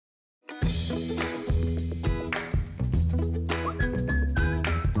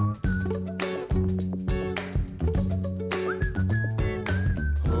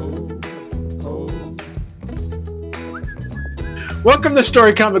Welcome to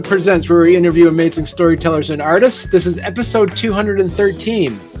Story Comic Presents, where we interview amazing storytellers and artists. This is episode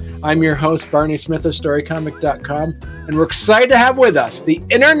 213. I'm your host, Barney Smith of StoryComic.com, and we're excited to have with us the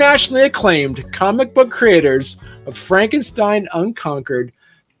internationally acclaimed comic book creators of Frankenstein Unconquered,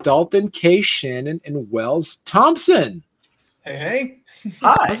 Dalton K. Shannon and Wells Thompson. Hey.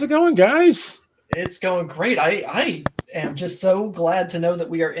 Hi. How's it going, guys? It's going great. I am just so glad to know that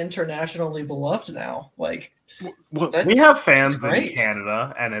we are internationally beloved now. We have fans in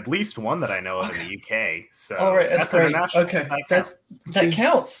Canada and at least one that I know of in the UK. So that's great. Okay, that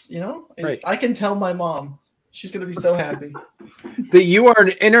counts. You know, right. I can tell my mom; she's going to be so happy that you are an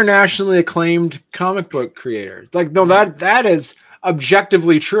internationally acclaimed comic book creator. That is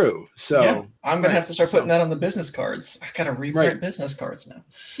objectively true. So yeah, I'm going to have to start putting that on the business cards. I got to reprint business cards now.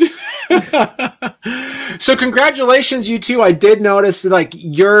 So congratulations, you two. I did notice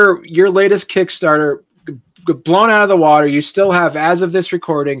your latest Kickstarter blown out of the water. You still have, as of this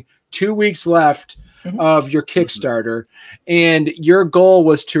recording, 2 weeks left of your Kickstarter, and your goal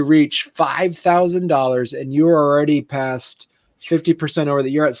was to reach $5,000, and you are already past 50% over that.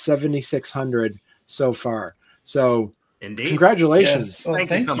 You're at 7,600 so far. So indeed, congratulations. Yes. Well,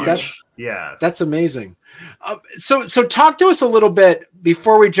 thank you so much. That's amazing. So talk to us a little bit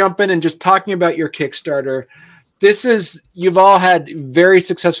before we jump in and just talking about your Kickstarter. You've all had very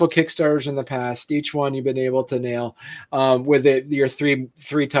successful Kickstarters in the past. Each one you've been able to nail with your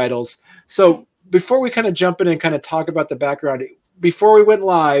three titles. So before we kind of jump in and kind of talk about the background, before we went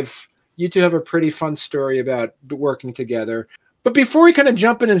live, you two have a pretty fun story about working together. But before we kind of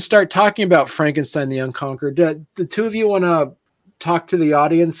jump in and start talking about Frankenstein the Unconquered, the two of you want to talk to the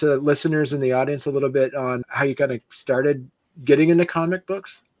audience, listeners in the audience, a little bit on how you kind of started getting into comic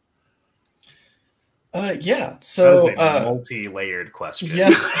books? Yeah. So multi-layered question.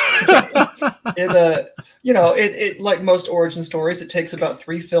 Yeah. It like most origin stories, it takes about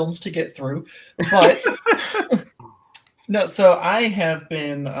 3 films to get through. But no, so I have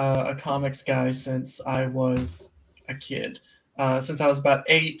been a comics guy since I was a kid. Since I was about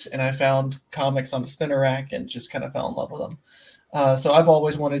 8, and I found comics on a spinner rack and just kind of fell in love with them. So I've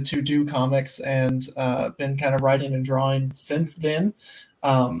always wanted to do comics and been kind of writing and drawing since then.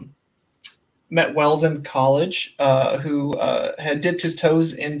 Met Wells in college, who had dipped his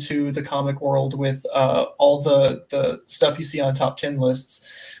toes into the comic world with all the stuff you see on top 10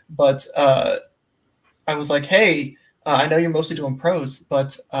 lists. But I was like, hey, I know you're mostly doing prose,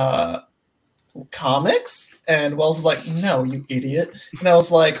 but comics? And Wells was like, no, you idiot. And I was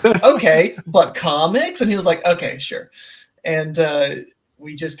like, okay, but comics? And he was like, okay, sure. And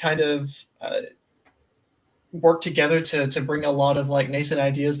we just kind of worked together to bring a lot of nascent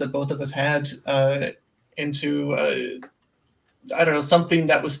ideas that both of us had into something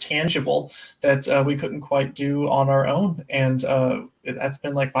that was tangible that we couldn't quite do on our own. And that's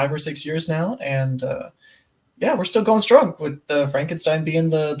been 5 or 6 years now. And we're still going strong with Frankenstein being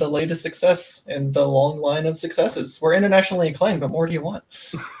the latest success in the long line of successes. We're internationally acclaimed, but more do you want?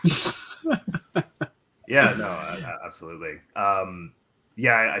 Yeah, no, absolutely.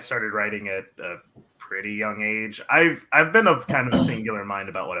 I started writing at a pretty young age. I've been of kind of a singular mind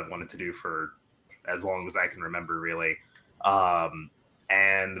about what I've wanted to do for as long as I can remember, really.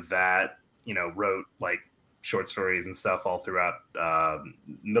 And that, wrote short stories and stuff all throughout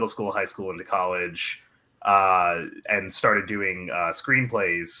middle school, high school, into college, and started doing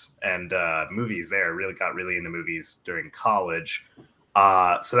screenplays and movies there. Really got really into movies during college.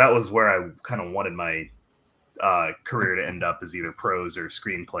 So that was where I kind of wanted my career to end up, as either prose or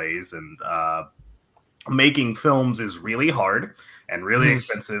screenplays. And making films is really hard and really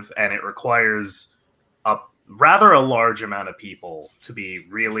expensive, and it requires a rather large amount of people to be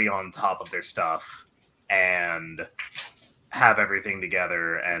really on top of their stuff and have everything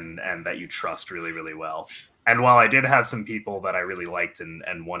together and that you trust really, really well. And while I did have some people that I really liked and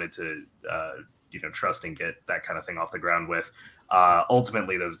wanted to trust and get that kind of thing off the ground with,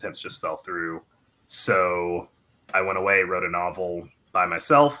 ultimately those attempts just fell through. So I went away, wrote a novel by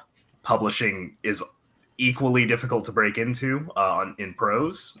myself. Publishing is equally difficult to break into in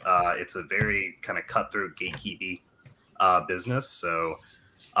prose. It's a very kind of cutthroat, gatekeepy business. So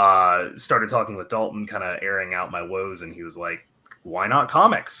started talking with Dalton, kind of airing out my woes, and he was like, why not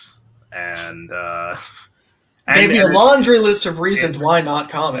comics? And gave me a laundry list of reasons why not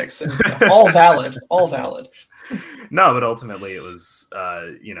comics, and all valid. No, but ultimately it was,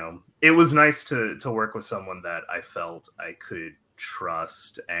 it was nice to work with someone that I felt I could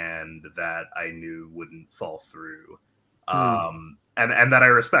trust and that I knew wouldn't fall through. And that I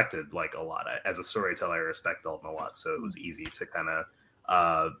respected like a lot. As a storyteller, I respect Dalton a lot, so it was easy to kind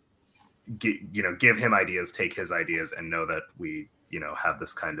of give him ideas, take his ideas, and know that we have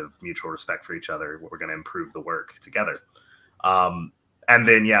this kind of mutual respect for each other. We're going to improve the work together. And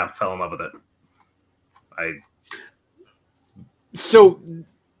then fell in love with it. So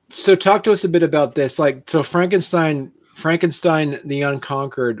talk to us a bit about this. Like, so Frankenstein the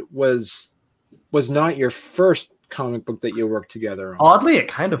Unconquered was not your first comic book that you worked together on. Oddly, it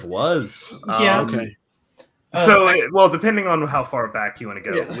kind of was. Okay. So, well, depending on how far back you want to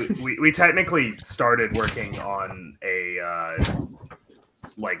go, we technically started working on a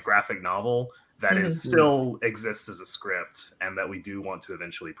like graphic novel that is still exists as a script and that we do want to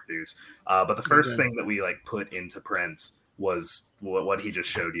eventually produce. But the first thing that we like put into print was what he just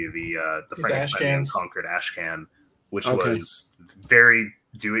showed you, the Frankenstein Unconquered ash can, which was very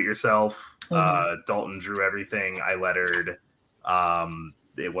do-it-yourself. Dalton drew everything. I lettered.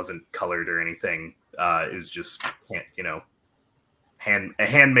 It wasn't colored or anything. It was just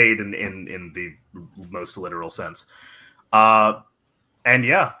handmade in the most literal sense. We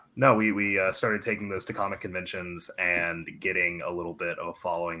started taking those to comic conventions and getting a little bit of a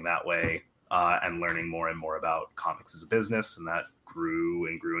following that way, and learning more and more about comics as a business, and that grew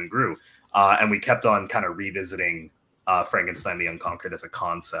and grew and grew. And we kept on kind of revisiting Frankenstein the Unconquered as a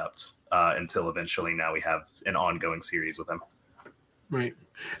concept until eventually now we have an ongoing series with him. Right.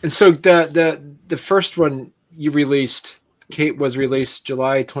 And so the first one you released, Kate, was released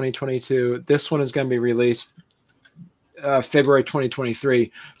July 2022. This one is going to be released February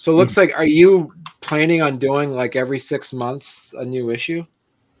 2023. So it looks like, are you planning on doing like every 6 months a new issue?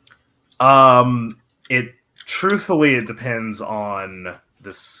 It depends on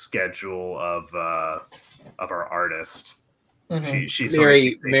the schedule of our artist. She's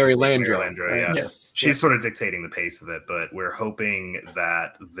Mary Landro. Yeah. Yes. She's sort of dictating the pace of it, but we're hoping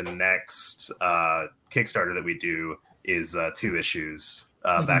that the next Kickstarter that we do is 2 issues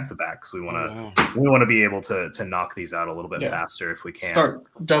back to back. So we want to be able to knock these out a little bit faster if we can. Start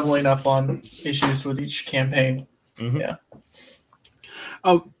doubling up on issues with each campaign. Yeah.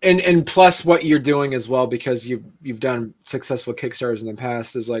 And plus what you're doing as well, because you've done successful Kickstarters in the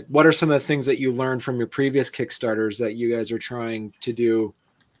past, is like, what are some of the things that you learned from your previous Kickstarters that you guys are trying to do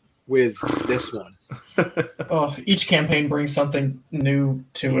with this one? Each campaign brings something new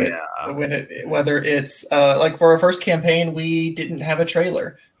to it. Whether it's like for our first campaign, we didn't have a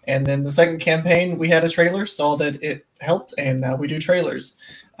trailer. And then the second campaign, we had a trailer, saw that it helped, and now we do trailers.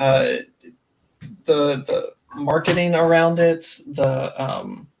 The marketing around it,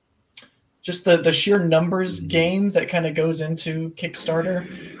 just the sheer numbers game that kind of goes into Kickstarter,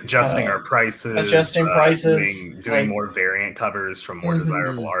 adjusting our prices, doing more variant covers from more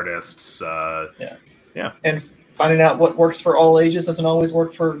desirable artists, and finding out what works for all ages doesn't always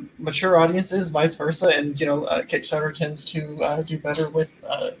work for mature audiences, vice versa. And Kickstarter tends to do better with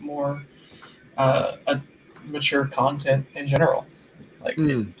more mature content in general. Like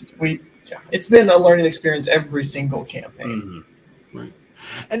it's been a learning experience every single campaign. Right.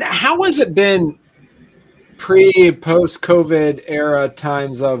 And how has it been post COVID era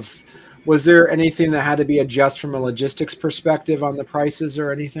times of, was there anything that had to be adjusted from a logistics perspective on the prices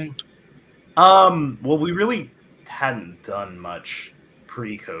or anything? Well, we really hadn't done much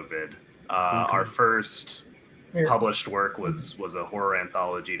pre-COVID. Our first published work was a horror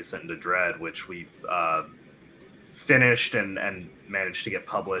anthology, Descent into Dread, which we finished and managed to get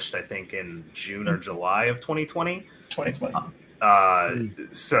published, I think, in June or July of 2020.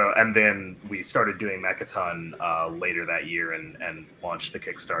 So, and then we started doing Mechaton later that year and launched the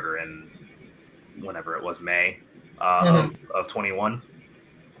Kickstarter in whenever it was, May of 21.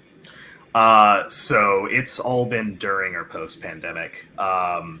 So it's all been during or post-pandemic.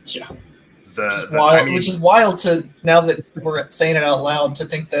 Which is wild to, now that we're saying it out loud, to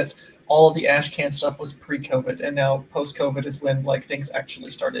think that all of the ash can stuff was pre-COVID, and now post-COVID is when like things actually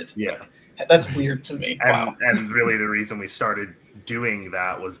started. Yeah, that's weird to me. And really, the reason we started doing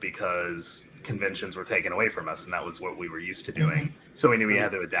that was because conventions were taken away from us, and that was what we were used to doing. So we knew we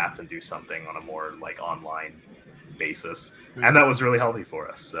had to adapt and do something on a more like online basis, and that was really healthy for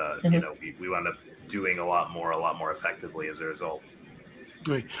us. We wound up doing a lot more effectively as a result.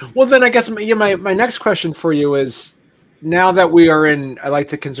 Right. Well, then I guess my next question for you is, now that we are in, I like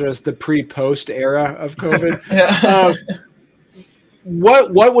to consider this the pre-post era of COVID,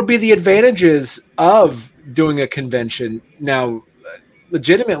 what would be the advantages of doing a convention now,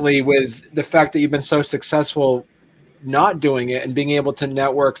 legitimately, with the fact that you've been so successful not doing it and being able to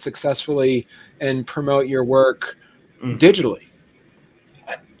network successfully and promote your work digitally?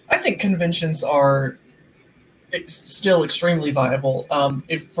 think conventions are still extremely viable.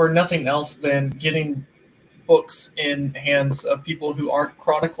 If for nothing else than getting books in hands of people who aren't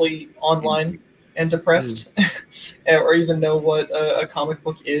chronically online and depressed, or even know what a comic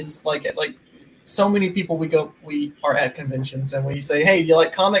book is. Like so many people we are at conventions and we say, hey, you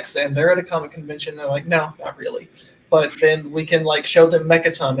like comics? And they're at a comic convention. They're like, no, not really. But then we can like show them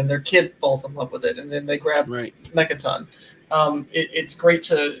Mechaton and their kid falls in love with it. And then they grab Mechaton. It's great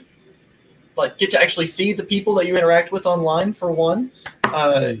to like get to actually see the people that you interact with online for one,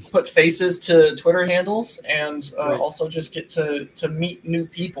 put faces to Twitter handles, and also just get to meet new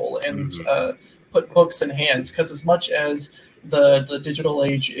people and put books in hands. Because as much as the digital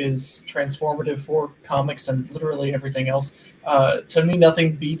age is transformative for comics and literally everything else, to me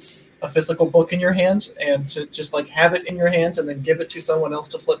nothing beats a physical book in your hand, and to just like have it in your hands and then give it to someone else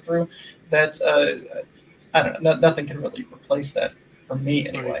to flip through. That I don't know, nothing can really replace that for me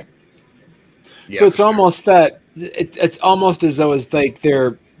anyway. Yeah, so it's almost that it's almost as though it's like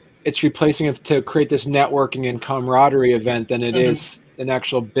it's replacing it to create this networking and camaraderie event than it is an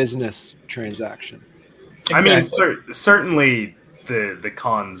actual business transaction. Exactly. I mean, certainly the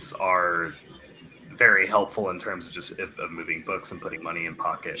cons are very helpful in terms of just of moving books and putting money in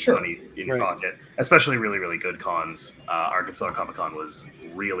your pocket, especially really, really good cons. Arkansas Comic Con was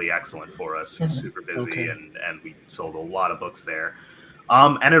really excellent for us, super busy, and we sold a lot of books there.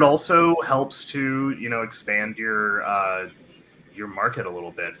 And it also helps to, expand your market a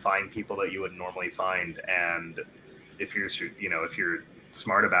little bit, find people that you would normally find. And if you're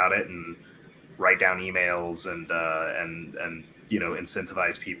smart about it and write down emails and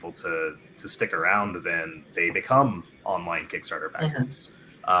incentivize people to stick around, then they become online Kickstarter backers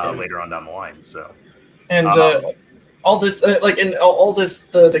later on down the line. So, and all this,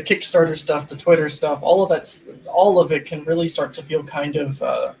 the Kickstarter stuff, the Twitter stuff, all of it can really start to feel kind of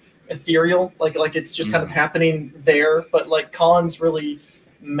ethereal, like it's just kind of happening there. But like cons really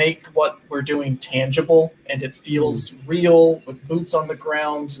make what we're doing tangible, and it feels real with boots on the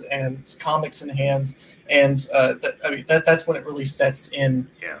ground and comics in hands. And that's when it really sets in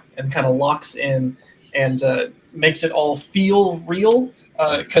and kind of locks in and makes it all feel real.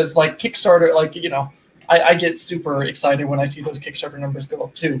 Because like Kickstarter, I get super excited when I see those Kickstarter numbers go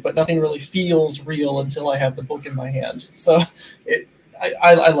up too, but nothing really feels real until I have the book in my hand. So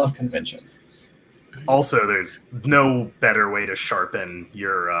I love conventions. Also, there's no better way to sharpen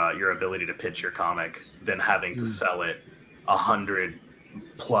your ability to pitch your comic than having to sell it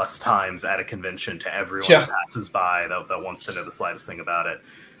 100+ times at a convention to everyone who passes by that wants to know the slightest thing about it.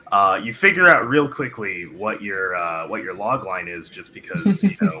 You figure out real quickly what your log line is, just because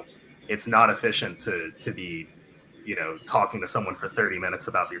it's not efficient to be talking to someone for 30 minutes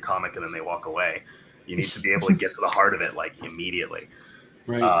about your comic and then they walk away. You need to be able to get to the heart of it immediately.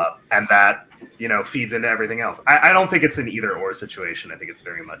 Right. And that, feeds into everything else. I don't think it's an either or situation. I think it's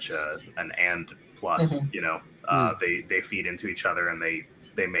very much an and plus, they feed into each other and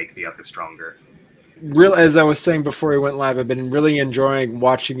they make the other stronger. As I was saying before we went live, I've been really enjoying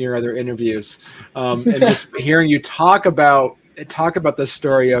watching your other interviews, and just hearing you talk about the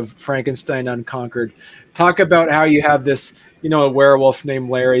story of Frankenstein Unconquered. Talk about how you have this, a werewolf named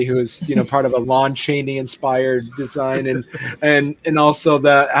Larry who is, part of a Lon Chaney inspired design, and also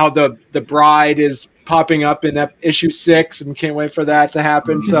how the bride is popping up in issue 6, and can't wait for that to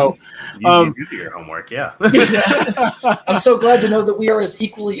happen. So you do your homework, yeah. I'm so glad to know that we are as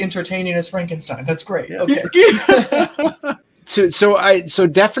equally entertaining as Frankenstein. That's great. Okay. So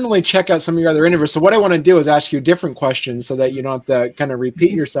definitely check out some of your other interviews. So what I want to do is ask you different questions so that you don't have to kind of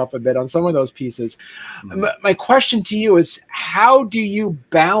repeat yourself a bit on some of those pieces. My question to you is, how do you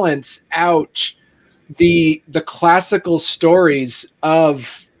balance out the classical stories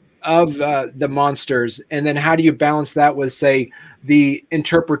of the monsters, and then how do you balance that with, say, the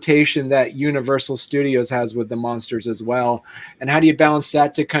interpretation that Universal Studios has with the monsters as well? And how do you balance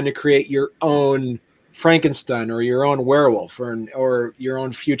that to kind of create your own Frankenstein or your own werewolf or your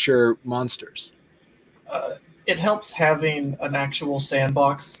own future monsters? It helps having an actual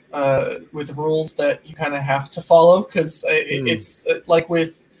sandbox with rules that you kind of have to follow, because it's like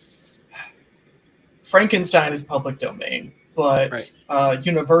with Frankenstein is public domain, but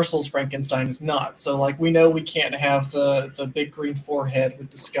Universal's Frankenstein is not. So we know we can't have the big green forehead with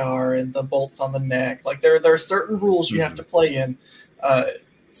the scar and the bolts on the neck. There are certain rules you have to play in,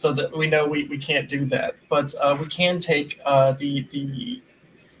 so that we know we can't do that. But we can take the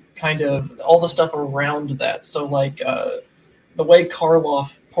kind of all the stuff around that. So the way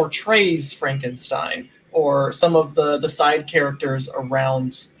Karloff portrays Frankenstein, or some of the side characters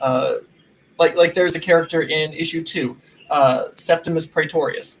around, like there's a character in issue 2, Septimus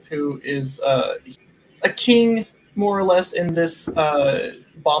Praetorius, who is a king, more or less, in this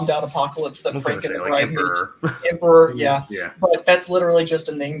bombed-out apocalypse that Frank and the Bride Emperor. meet. Emperor, Yeah. But that's literally just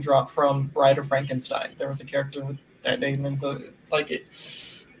a name drop from Bride of Frankenstein. There was a character with that name in the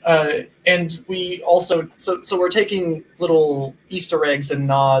and we also so we're taking little Easter eggs and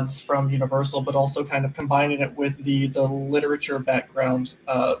nods from Universal, but also kind of combining it with the literature background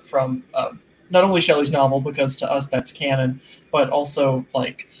from not only Shelley's novel, because to us that's canon, but also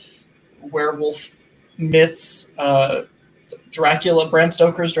like werewolf myths, Dracula, Bram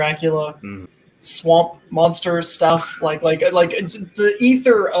Stoker's Dracula, swamp monsters stuff, like the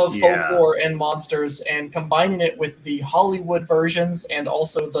ether of folklore and monsters, and combining it with the Hollywood versions and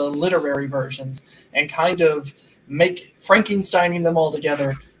also the literary versions, and kind of make Frankensteining them all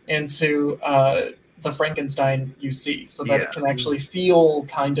together into the Frankenstein you see, so that it can actually feel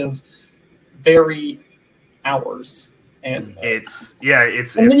kind of very ours. And and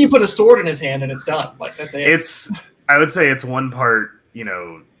then you put a sword in his hand and it's done. Like, that's it. I would say it's one part,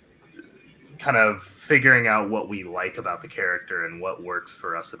 kind of figuring out what we like about the character and what works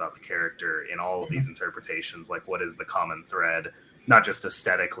for us about the character in all of these interpretations. Like, what is the common thread, not just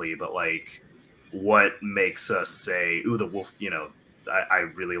aesthetically, but like what makes us say, ooh, the wolf, I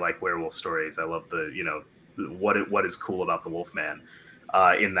really like werewolf stories. I love what is cool about the Wolfman.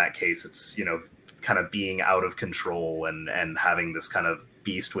 In that case, it's, kind of being out of control and having this kind of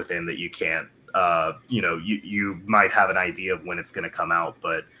beast within that you can't, you might have an idea of when it's going to come out,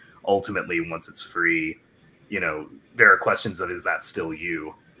 but ultimately once it's free, there are questions of, is that still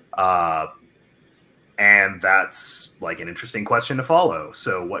you? And that's like an interesting question to follow.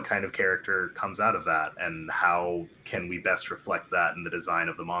 So what kind of character comes out of that, and how can we best reflect that in the design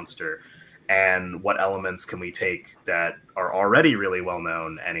of the monster? And what elements can we take that are already really well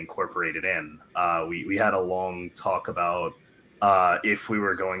known and incorporate it in? We had a long talk about if we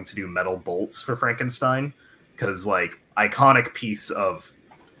were going to do metal bolts for Frankenstein, because like iconic piece of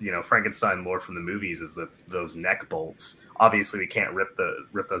Frankenstein lore from the movies is those neck bolts. Obviously, we can't rip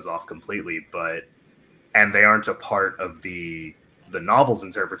those off completely, and they aren't a part of the novel's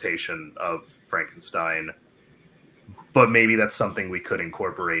interpretation of Frankenstein. But maybe that's something we could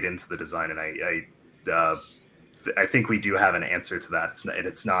incorporate into the design, and I think we do have an answer to that.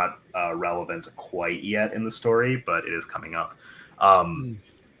 It's not relevant quite yet in the story, but it is coming up.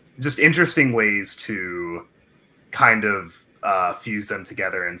 Just interesting ways to kind of fuse them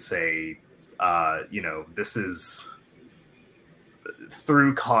together and say, this is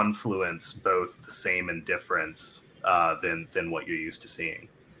through confluence both the same and different than what you're used to seeing.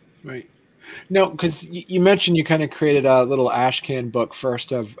 Right. No, because you mentioned you kind of created a little ashcan book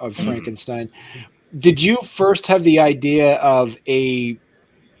first of Frankenstein. Did you first have the idea of a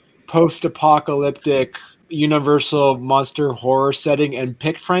post-apocalyptic universal monster horror setting and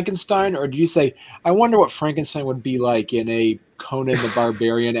picked Frankenstein, or did you say, I wonder what Frankenstein would be like in a Conan the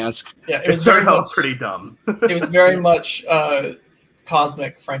Barbarian-esque? Yeah, it started out pretty dumb. It was very much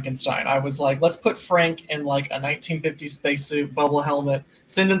cosmic Frankenstein. I was like, let's put Frank in like a 1950s spacesuit, bubble helmet,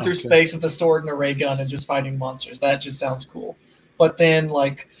 send him through space with a sword and a ray gun and just fighting monsters. That just sounds cool. But then,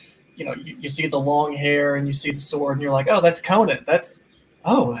 like, you see the long hair and you see the sword and you're like, oh, that's Conan. That's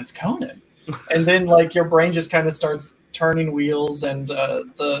Conan. And then, like, your brain just kind of starts turning wheels, and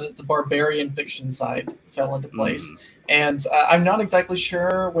the barbarian fiction side fell into place. And I'm not exactly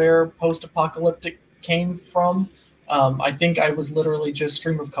sure where post-apocalyptic came from. I think I was literally just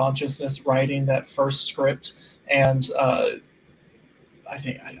stream of consciousness writing that first script, and I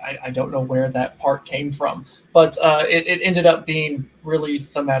don't know where that part came from, but it ended up being really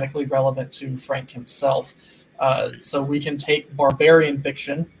thematically relevant to Frank himself. So we can take barbarian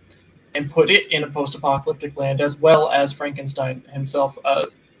fiction and put it in a post-apocalyptic land, as well as Frankenstein himself.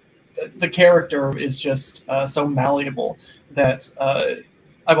 The character is just so malleable that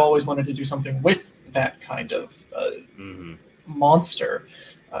I've always wanted to do something with that kind of monster.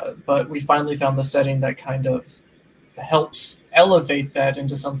 But we finally found the setting that kind of helps elevate that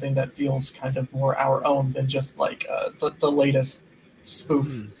into something that feels kind of more our own than just like the latest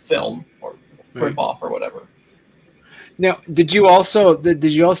spoof film or rip-off or whatever. Now, did you also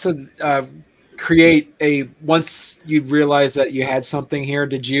create once you realized that you had something here,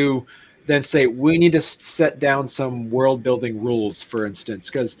 did you then say, we need to set down some world building rules, for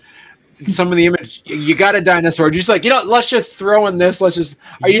instance? Because some of the image, you got a dinosaur, just like, let's just throw in this, are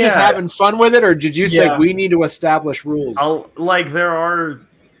you just having fun with it, or did you say we need to establish rules? There are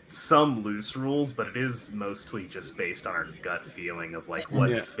some loose rules, but it is mostly just based on our gut feeling of like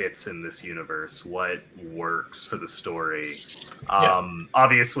what fits in this universe, what works for the story.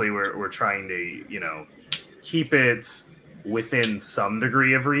 Obviously we're trying to keep it within some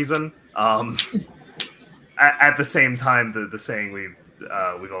degree of reason. At the same time, the saying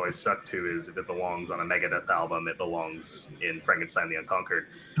we've always stuck to is, if it belongs on a Megadeth album, it belongs in Frankenstein the Unconquered.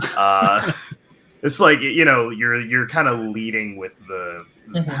 It's like, you know, you're kind of leading with the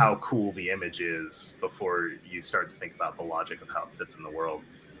how cool the image is before you start to think about the logic of how it fits in the world.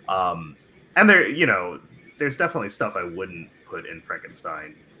 And there, you know, there's definitely stuff I wouldn't put in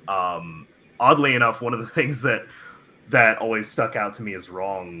Frankenstein. Oddly enough, one of the things that always stuck out to me as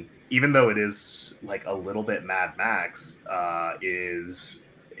wrong, even though it is like a little bit Mad Max, is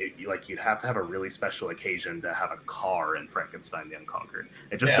like you'd have to have a really special occasion to have a car in Frankenstein the Unconquered.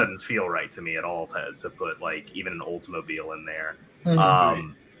 It just doesn't feel right to me at all to put like even an Oldsmobile in there.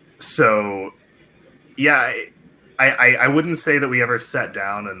 So yeah, I wouldn't say that we ever sat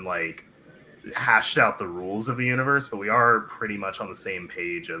down and like hashed out the rules of the universe, but we are pretty much on the same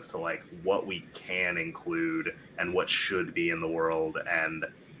page as to like what we can include and what should be in the world and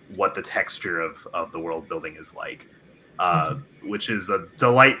what the texture of the world building is like. Which is a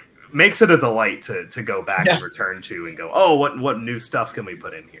delight, makes it a delight to go back and return to and go, oh, what new stuff can we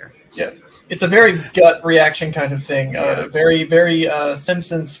put in here? Yeah, it's a very gut reaction kind of thing. Very, very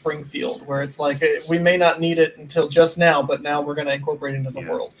Simpsons Springfield, where it's like, we may not need it until just now, but now we're going to incorporate it into the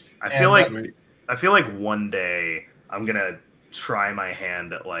world. I feel like one day I'm going to try my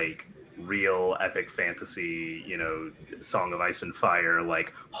hand at like real epic fantasy, you know, Song of Ice and Fire,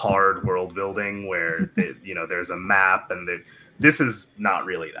 like hard world building where you know, there's a map and this is not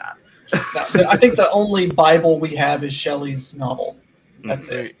really that. No, I think the only Bible we have is Shelley's novel. That's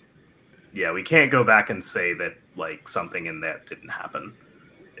it. Yeah, we can't go back and say that like something in that didn't happen.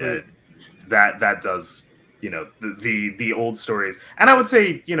 That does, you know, the old stories, and I would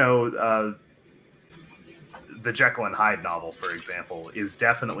say, you know, the Jekyll and Hyde novel, for example, is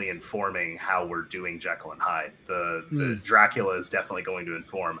definitely informing how we're doing Jekyll and Hyde. The Dracula is definitely going to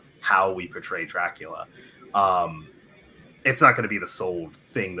inform how we portray Dracula. It's not going to be the sole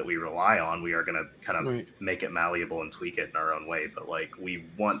thing that we rely on. We are going to kind of make it malleable and tweak it in our own way. But like, we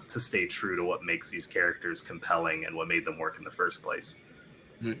want to stay true to what makes these characters compelling and what made them work in the first place.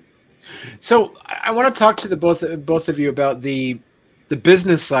 So I want to talk to both of you about the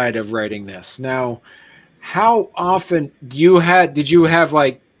business side of writing this. Now, how often did you have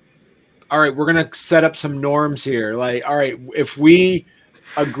like, all right, we're going to set up some norms here. Like, all right, if we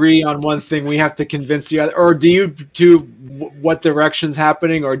agree on one thing, we have to convince the other, or do you do what direction's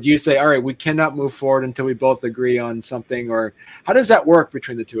happening? Or do you say, all right, we cannot move forward until we both agree on something? Or how does that work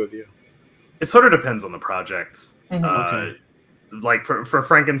between the two of you? It sort of depends on the project. Like for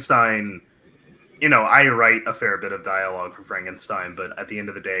Frankenstein, you know, I write a fair bit of dialogue for Frankenstein, but at the end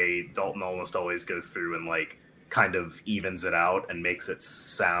of the day, Dalton almost always goes through and like kind of evens it out and makes it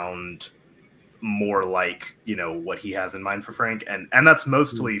sound more like, you know, what he has in mind for Frank. And that's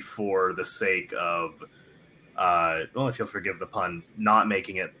mostly for the sake of, well, if you'll forgive the pun, not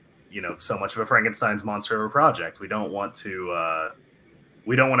making it, you know, so much of a Frankenstein's monster of a project. We don't want to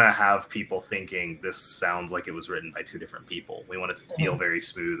have people thinking this sounds like it was written by two different people. We want it to feel very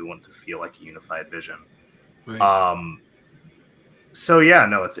smooth. We want it to feel like a unified vision. So yeah,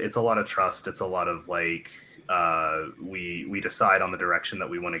 no, it's a lot of trust. It's a lot of like, we decide on the direction that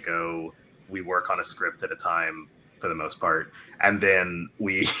we want to go. We work on a script at a time for the most part. And then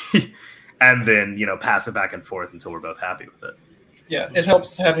you know, pass it back and forth until we're both happy with it. Yeah. It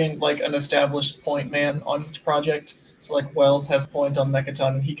helps having like an established point man on each project. So like Wells has point on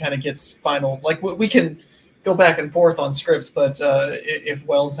Mechaton, and he kind of gets final. Like we can go back and forth on scripts, but if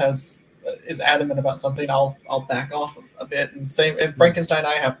Wells is adamant about something, I'll back off a bit. And same in Frankenstein,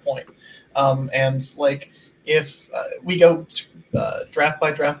 I have point. And like if we go draft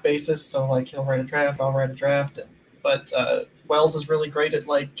by draft basis, so like he'll write a draft, I'll write a draft, but Wells is really great at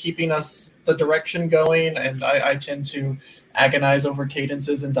like keeping us the direction going, and I tend to agonize over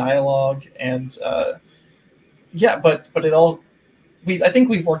cadences and dialogue and. Yeah, but it all I think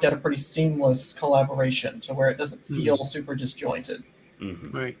we've worked out a pretty seamless collaboration to where it doesn't feel super disjointed.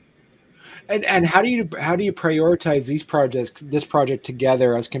 Right. And how do you prioritize this project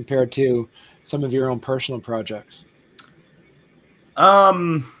together as compared to some of your own personal projects?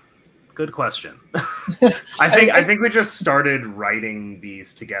 Good question. I think we just started writing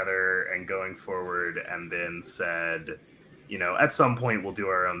these together and going forward, and then said, you know, at some point we'll do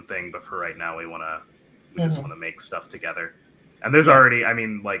our own thing, but for right now we just want to make stuff together. And there's already, I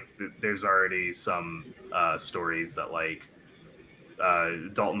mean, like, there's already some stories that, like,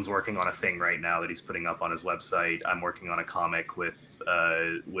 Dalton's working on a thing right now that he's putting up on his website. I'm working on a comic with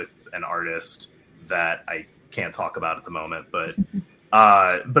an artist that I can't talk about at the moment, but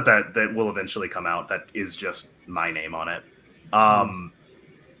that will eventually come out. That is just my name on it.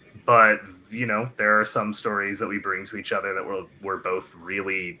 But you know, there are some stories that we bring to each other that we're both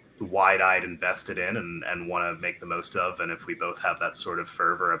really wide-eyed invested in and want to make the most of. And if we both have that sort of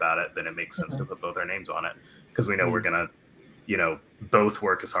fervor about it, then it makes sense to put both our names on it, because we know we're gonna, you know, both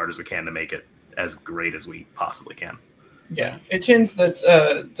work as hard as we can to make it as great as we possibly can. Yeah, it tends that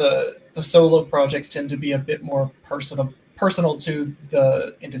the solo projects tend to be a bit more personal to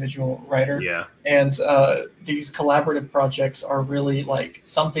the individual writer. Yeah. And these collaborative projects are really like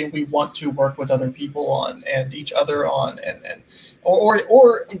something we want to work with other people on and each other on,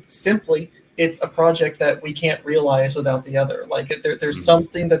 or simply it's a project that we can't realize without the other. Like there's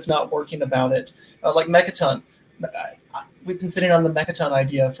something that's not working about it. Like Mechaton. We've been sitting on the Mechaton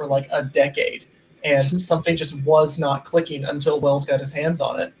idea for like a decade, and something just was not clicking until Wells got his hands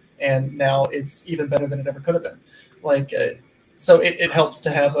on it, and now it's even better than it ever could have been. Like, so it helps to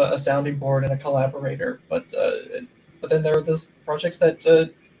have a sounding board and a collaborator, but then there are those projects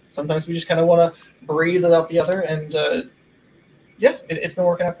that sometimes we just kind of want to breathe without the other, and it's been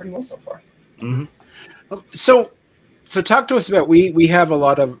working out pretty well so far. So talk to us about, we have a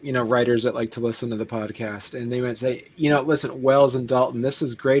lot of, you know, writers that like to listen to the podcast, and they might say, you know, listen, Wells and Dalton, this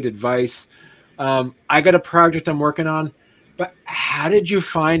is great advice. I got a project I'm working on, but how did you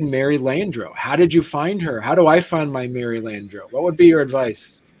find Mary Landro? How did you find her? How do I find my Mary Landro? What would be your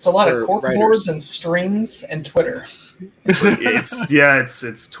advice? It's a lot of corkboards and strings and Twitter.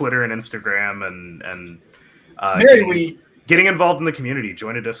 It's Twitter and Instagram and Mary, getting involved in the community,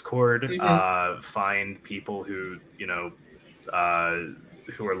 join a Discord, find people who, you know,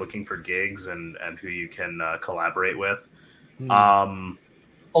 who are looking for gigs and who you can collaborate with.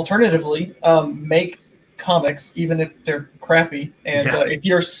 Alternatively, make comics, even if they're crappy. And if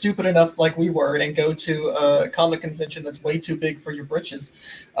you're stupid enough like we were and go to a comic convention that's way too big for your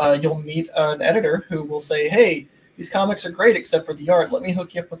britches, you'll meet an editor who will say, hey, these comics are great except for the art. Let me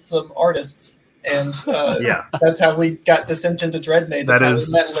hook you up with some artists. And that's how we got Descent into Dreadmaid. That's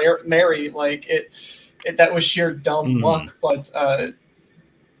how we met Mary. Like that was sheer dumb luck. But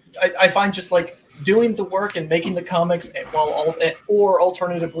I find just like doing the work and making the comics or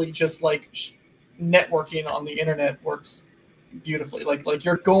alternatively just like networking on the internet works beautifully. Like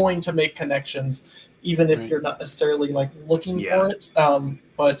you're going to make connections even if you're not necessarily like looking for it.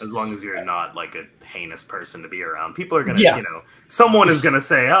 But as long as you're not like a heinous person to be around, people are gonna, you know, someone is gonna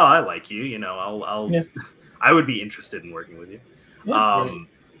say, "Oh, I like you." You know, I would be interested in working with you.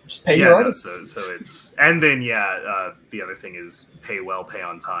 Just pay your artists. So it's, and then the other thing is pay well, pay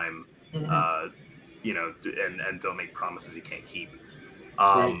on time. You know, and don't make promises you can't keep.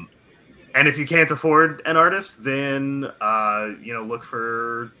 And if you can't afford an artist, then you know, look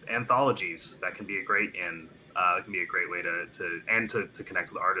for anthologies. That can be a great can be a great way to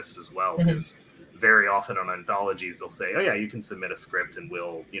connect with artists as well. Because very often on anthologies, they'll say, "Oh yeah, you can submit a script, and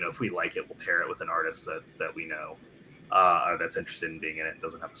we'll, you know, if we like it, we'll pair it with an artist that we know that's interested in being in it and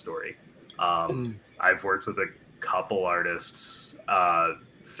doesn't have a story." I've worked with a couple artists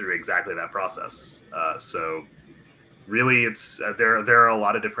through exactly that process. So really, it's there are a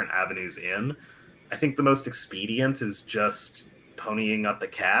lot of different avenues in. I think the most expedient is just ponying up the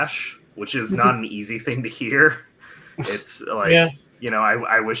cash, which is not an easy thing to hear. It's like, you know,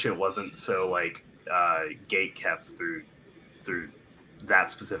 I wish it wasn't so like gate kept through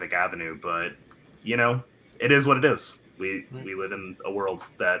that specific avenue, but you know, it is what it is. We live in a world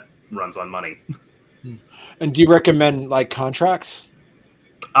that runs on money. And do you recommend like contracts?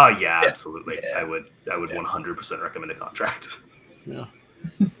 Oh yeah, absolutely. I would 100% recommend a contract. Yeah.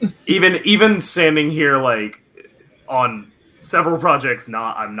 even standing here like on several projects,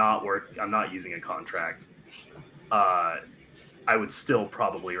 I'm not using a contract. I would still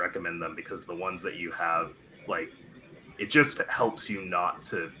probably recommend them, because the ones that you have, like, it just helps you not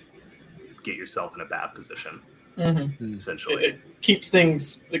to get yourself in a bad position. Essentially, it keeps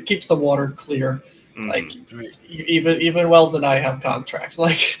the water clear. Like even Wells and I have contracts.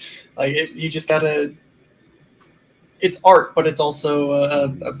 Like you just gotta. It's art, but it's also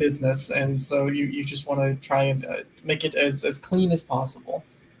a business, and so you just want to try and make it as clean as possible.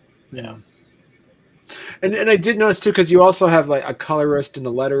 Yeah. And I did notice too, because you also have like a colorist and a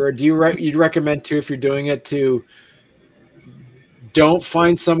letterer. Do you'd recommend too, if you're doing it, to don't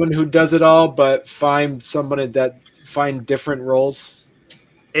find someone who does it all, but find different roles?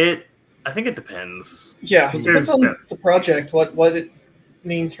 I think it depends. Yeah, it depends on the project, what it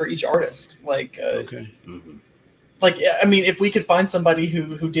means for each artist. Like, like, I mean, if we could find somebody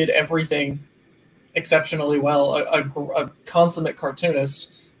who did everything exceptionally well, a consummate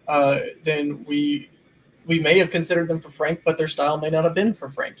cartoonist, then we we may have considered them for Frank, but their style may not have been for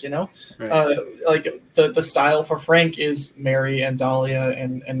Frank. You know, Right. like the style for Frank is Mary and Dahlia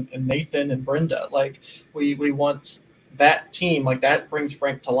and Nathan and Brenda. Like we want that team, like that brings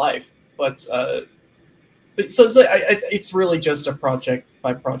Frank to life. But so it's really just a project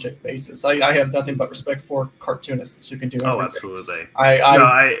by project basis. I have nothing but respect for cartoonists who can do everything. Oh, absolutely.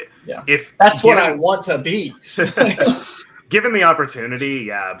 Yeah. If That's what I want to be. Given the opportunity,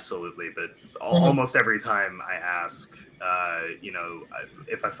 yeah, absolutely. But almost every time I ask, you know,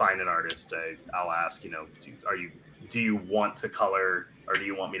 if I find an artist, I'll ask, you know, do you want to color, or do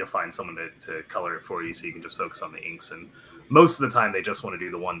you want me to find someone to color it for you so you can just focus on the inks? And most of the time, they just want to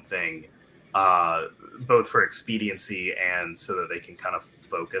do the one thing, both for expediency and so that they can kind of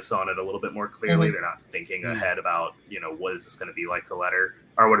focus on it a little bit more clearly. They're not thinking ahead about, you know, what is this going to be like to letter,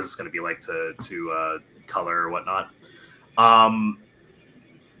 or what is this going to be like to color or whatnot.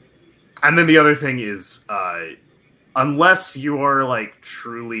 And then the other thing is, unless you are like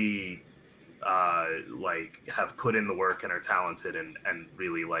truly like have put in the work and are talented and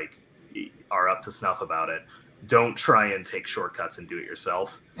really like are up to snuff about it, don't try and take shortcuts and do it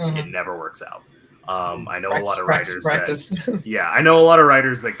yourself. It never works out. I know a lot of writers that, yeah, I know a lot of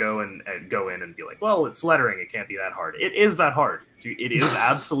writers that go in and be like, well, it's lettering, it can't be that hard. It is that hard. It is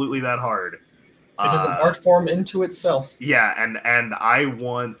absolutely that hard. It is an art form into itself. Yeah, and I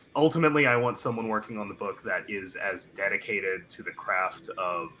want someone working on the book that is as dedicated to the craft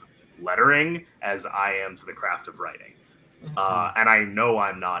of lettering as I am to the craft of writing. And I know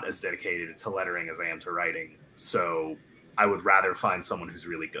I'm not as dedicated to lettering as I am to writing, so I would rather find someone who's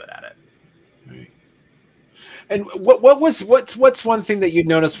really good at it. Right. And what's one thing that you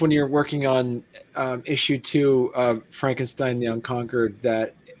noticed when you're working on issue 2 of Frankenstein the Unconquered,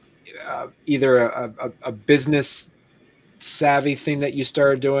 that either a business savvy thing that you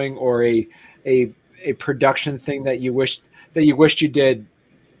started doing, or a production thing that you wished you did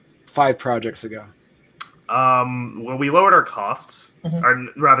 5 projects ago? Well, we lowered our costs, or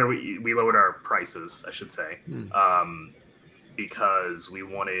rather, we lowered our prices, I should say, because we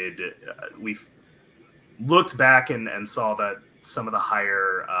wanted. We looked back and saw that some of the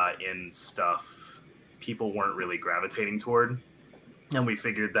higher end stuff people weren't really gravitating toward. And we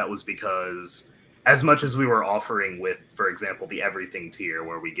figured that was because, as much as we were offering with, for example, the everything tier,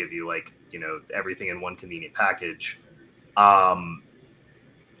 where we give you like, you know, everything in one convenient package,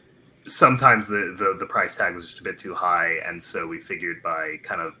 sometimes the price tag was just a bit too high. And so we figured by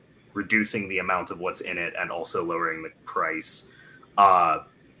kind of reducing the amount of what's in it and also lowering the price,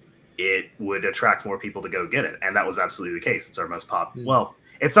 it would attract more people to go get it. And that was absolutely the case. It's our most well,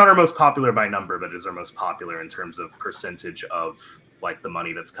 it's not our most popular by number, but it is our most popular in terms of percentage of like the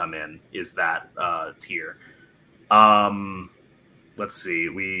money that's come in, is that tier. Let's see,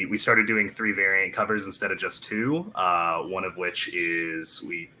 we started doing 3 variant covers instead of just 2, one of which is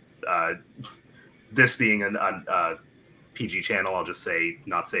this being a PG channel, I'll just say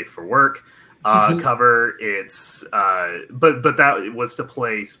not safe for work cover. It's but that was to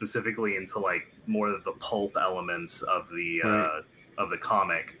play specifically into like more of the pulp elements of the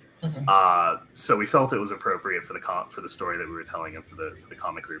comic. So we felt it was appropriate for the story that we were telling and for the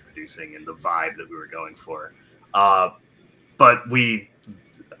comic we were producing and the vibe that we were going for. But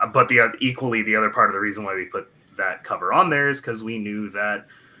equally, the other part of the reason why we put that cover on there is because we knew that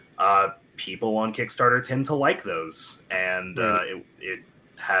people on Kickstarter tend to like those, and it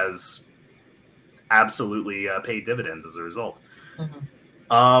has absolutely paid dividends as a result.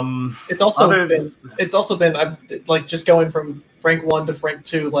 It's also been like just going from Frank 1 to Frank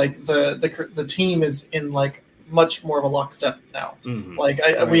 2, like the team is in like much more of a lockstep now. Like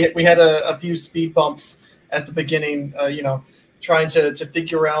we had a few speed bumps at the beginning, you know, trying to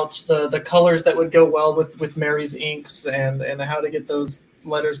figure out the colors that would go well with Mary's inks and how to get those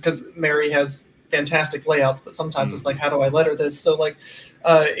letters, because Mary has fantastic layouts, but sometimes it's like, how do I letter this? So like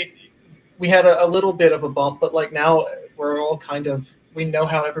we had a little bit of a bump, but like now we're all kind of, we know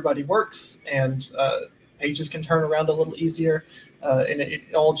how everybody works, and pages can turn around a little easier, and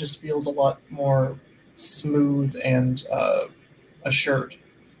it all just feels a lot more smooth and assured.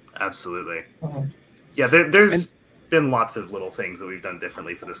 Absolutely. Yeah, there's been lots of little things that we've done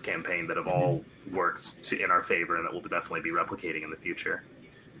differently for this campaign that have all worked in our favor, and that we'll definitely be replicating in the future.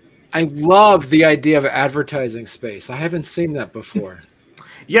 I love the idea of advertising space. I haven't seen that before.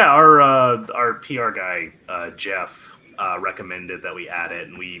 Yeah, our PR guy, Jeff, recommended that we add it,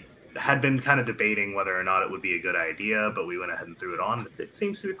 and we had been kind of debating whether or not it would be a good idea, but we went ahead and threw it on. It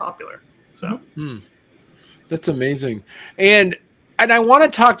seems to be popular. So that's amazing. And I want to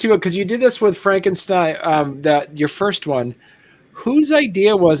talk to you because you did this with Frankenstein, your first one. Whose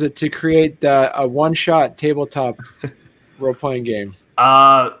idea was it to create a one-shot tabletop role-playing game?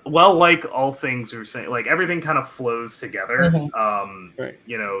 Well, like all things you're saying, like everything kind of flows together. Right.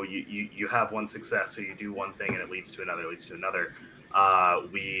 You know, you have one success, so you do one thing and it leads to another,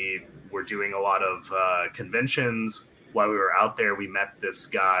 we were doing a lot of conventions. While we were out there, we met this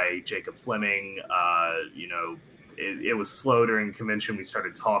guy, Jacob Fleming. You know, it was slow during convention. We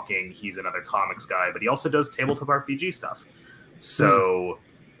started talking. He's another comics guy, but he also does tabletop RPG stuff. So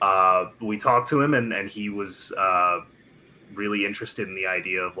we talked to him, and he was really interested in the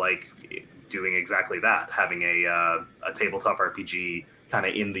idea of like doing exactly that, having a tabletop RPG kind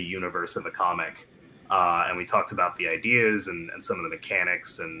of in the universe of a comic. And we talked about the ideas and some of the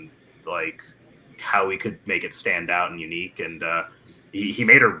mechanics and like how we could make it stand out and unique. And he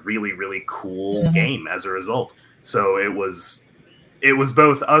made a really, really cool game as a result. So it was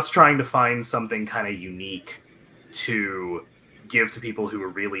both us trying to find something kind of unique to give to people who were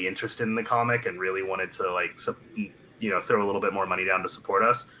really interested in the comic and really wanted to like, throw a little bit more money down to support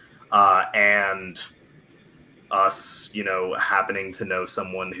us, and us, happening to know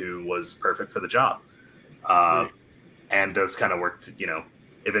someone who was perfect for the job. And those kind of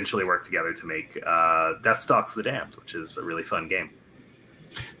eventually worked together to make Deathstalks the Damned, which is a really fun game.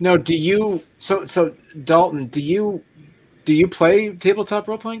 No, do you? So Dalton, do you play tabletop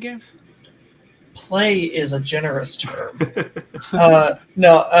role-playing games? Play is a generous term. I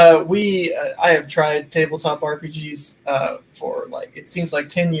have tried tabletop RPGs for like it seems like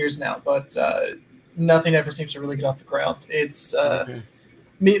 10 years now, but nothing ever seems to really get off the ground. It's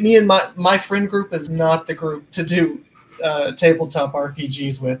me and my friend group is not the group to do tabletop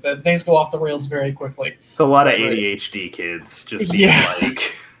RPGs with. Things go off the rails very quickly. It's a lot of ADHD kids just being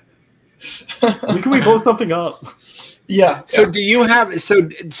like, when can we blow something up? Yeah. So do you have so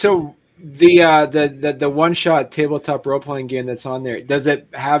the one-shot tabletop role-playing game that's on there, does it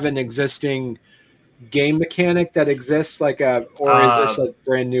have an existing game mechanic that exists, or is this a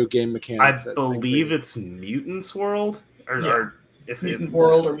brand new game mechanic? I believe it's Mutants World, or if Mutant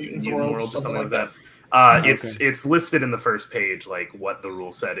World or Mutants World, or something like that. It's listed in the first page, like what the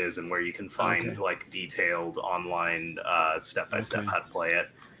rule set is and where you can find like detailed online step-by-step how to play it.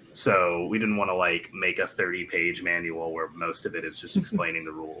 So we didn't want to like make a 30-page manual where most of it is just explaining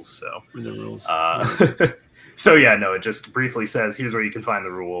the rules. So it just briefly says, here's where you can find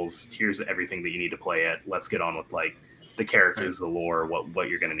the rules. Here's everything that you need to play it. Let's get on with like the characters, the lore, what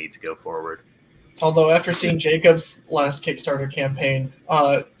you're going to need to go forward. Although after seeing Jacob's last Kickstarter campaign,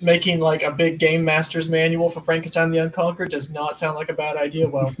 making like a big Game Master's manual for Frankenstein the Unconquered does not sound like a bad idea,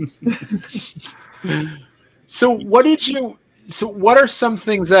 Wells. So what are some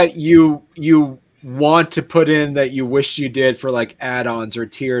things that you want to put in that you wish you did for like add-ons or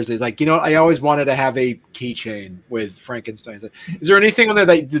tiers? It's like, I always wanted to have a keychain with Frankenstein. Is there anything on there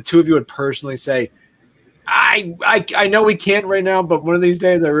that the two of you would personally say, I know we can't right now, but one of these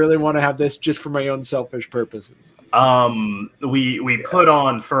days I really want to have this just for my own selfish purposes? We put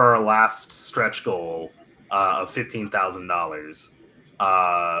on for our last stretch goal of $15,000.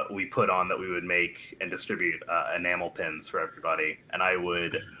 We put on that we would make and distribute enamel pins for everybody, and I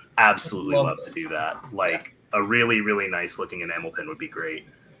would absolutely love to do that. Like a really, really nice looking enamel pin would be great.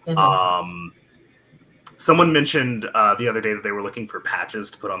 Someone mentioned the other day that they were looking for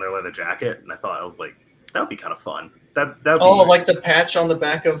patches to put on their leather jacket, and I was like, that would be kind of fun. Like the patch on the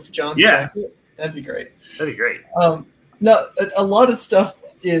back of John's jacket? That'd be great. That'd be great. No, a lot of stuff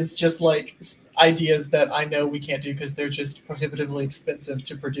is just like ideas that I know we can't do because they're just prohibitively expensive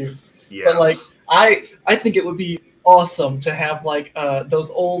to produce. Yeah. But like I think it would be awesome to have like those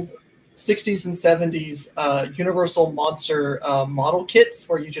old 60s and 70s Universal Monster model kits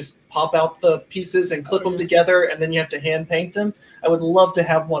where you just pop out the pieces and clip them together and then you have to hand paint them. I would love to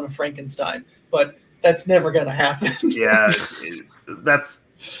have one of Frankenstein, but that's never going to happen. Yeah,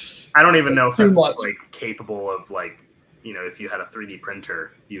 I don't even know if that's like capable of like, if you had a 3D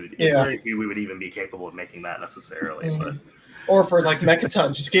printer, we would even be capable of making that necessarily. But. Or for like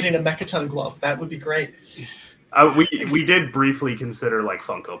Mechaton, just getting a Mechaton glove, that would be great. We did briefly consider like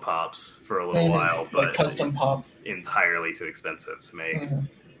Funko Pops for a little while, but like custom pops, entirely too expensive to make. Mm-hmm.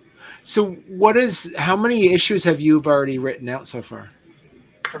 So how many issues have you already written out so far?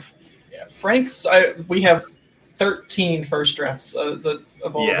 Frank's, we have 13 first drafts of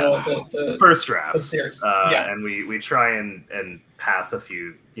all the first drafts. The series. And we try and pass a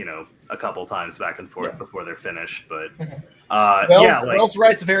few, a couple times back and forth before they're finished. But Wells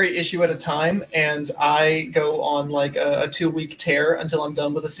writes a very issue at a time, and I go on like a 2-week tear until I'm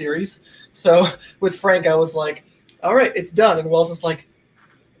done with the series. So with Frank, I was like, all right, it's done. And Wells is like,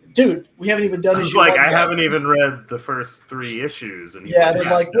 dude, we haven't even done I was issue like, one I yet." haven't even read the first 3 issues, and he's Yeah, they're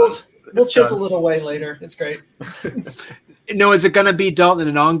like, we'll it's chisel done. it away later. It's great. No, is it going to be Dalton in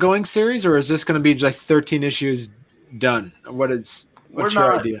an ongoing series, or is this going to be like 13 issues done? What's We're your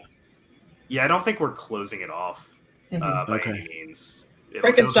not- idea? Yeah, I don't think we're closing it off Mhm. by Okay. any means.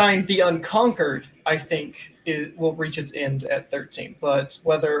 Frankenstein the Unconquered, I think, will reach its end at 13. But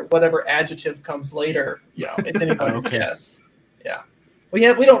whatever adjective comes later, it's anybody's Okay. guess. Yeah, we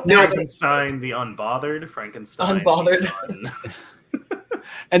don't have it. Frankenstein the Unbothered, Frankenstein Unbothered.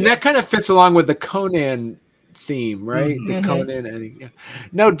 And that kind of fits along with the Conan theme, right? Mhm. The Mhm. Conan. Yeah.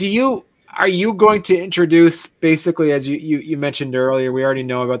 Now, are you going to introduce basically, as you mentioned earlier, we already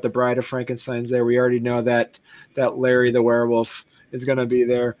know about the Bride of Frankenstein's there. We already know that Larry the werewolf is going to be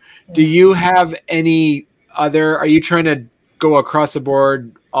there. Do you have any other? Are you trying to go across the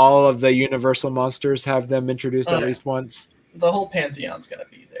board? All of the Universal monsters, have them introduced at Yeah. least once. The whole pantheon's gonna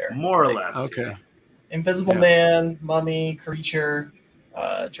be there. More or Like, less. Okay. Invisible Yeah. Man, Mummy, Creature,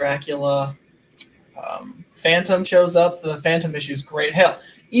 Dracula, Phantom shows up. The Phantom issue's great. Hell,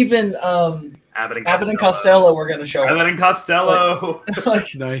 even Abbott and Abbott and Costello were gonna show Abbott up. and Costello.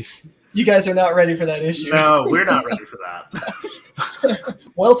 Like, Nice. you guys are not ready for that issue. No, we're not ready for that.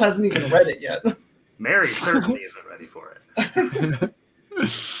 Wells hasn't even read it yet. Mary certainly isn't ready for it.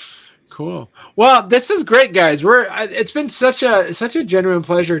 Cool. Well, this is great, guys. It's been such a genuine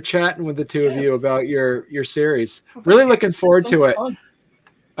pleasure chatting with the two of you Yes. about your series. Really looking forward So to much it. fun.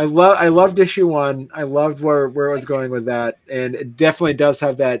 I loved issue 1. I loved where it was going with that, and it definitely does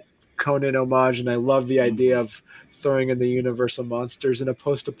have that Conan homage. And I love the idea of throwing in the Universal monsters in a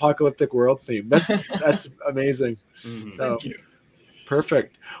post-apocalyptic world theme. That's amazing. Mhm. So, Thank you.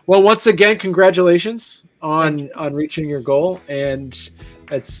 perfect. Well, once again, congratulations on reaching your goal, and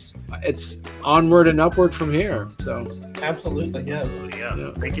it's onward and upward from here. So Absolutely, yes. Yeah,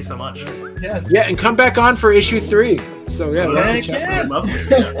 Yeah. thank you so much. Yes. yeah, and come back on for issue 3. So yeah, we'll have to Heck chat. yeah. I'd love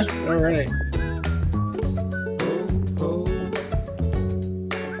to. All right.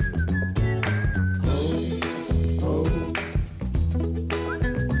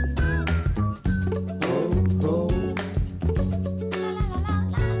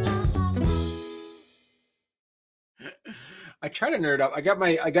 I try to nerd up. I got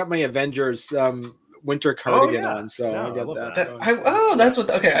my Avengers winter cardigan yeah. on, so Yeah, I I got love that. that. going, so. That's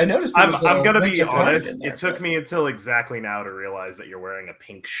what. Okay, I noticed. there I'm was a gonna be winter cardigan honest. there, It took but- me until exactly now to realize that you're wearing a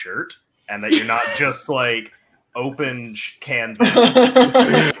pink shirt and that you're not just like open canvas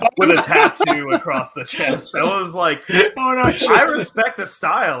with a tattoo across the chest. I was like, Oh no! I respect the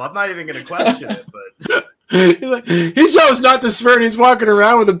style. I'm not even gonna question it, but He shows not to swear, and he's walking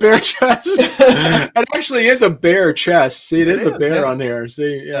around with a bare chest. It actually is a bare chest. See, it is a is, bear yeah. on here.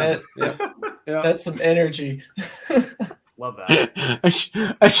 See, yeah, That- yeah. That's some energy. love that.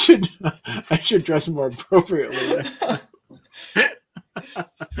 I should dress more appropriately next time.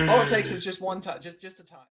 All it takes is just one time, just a time.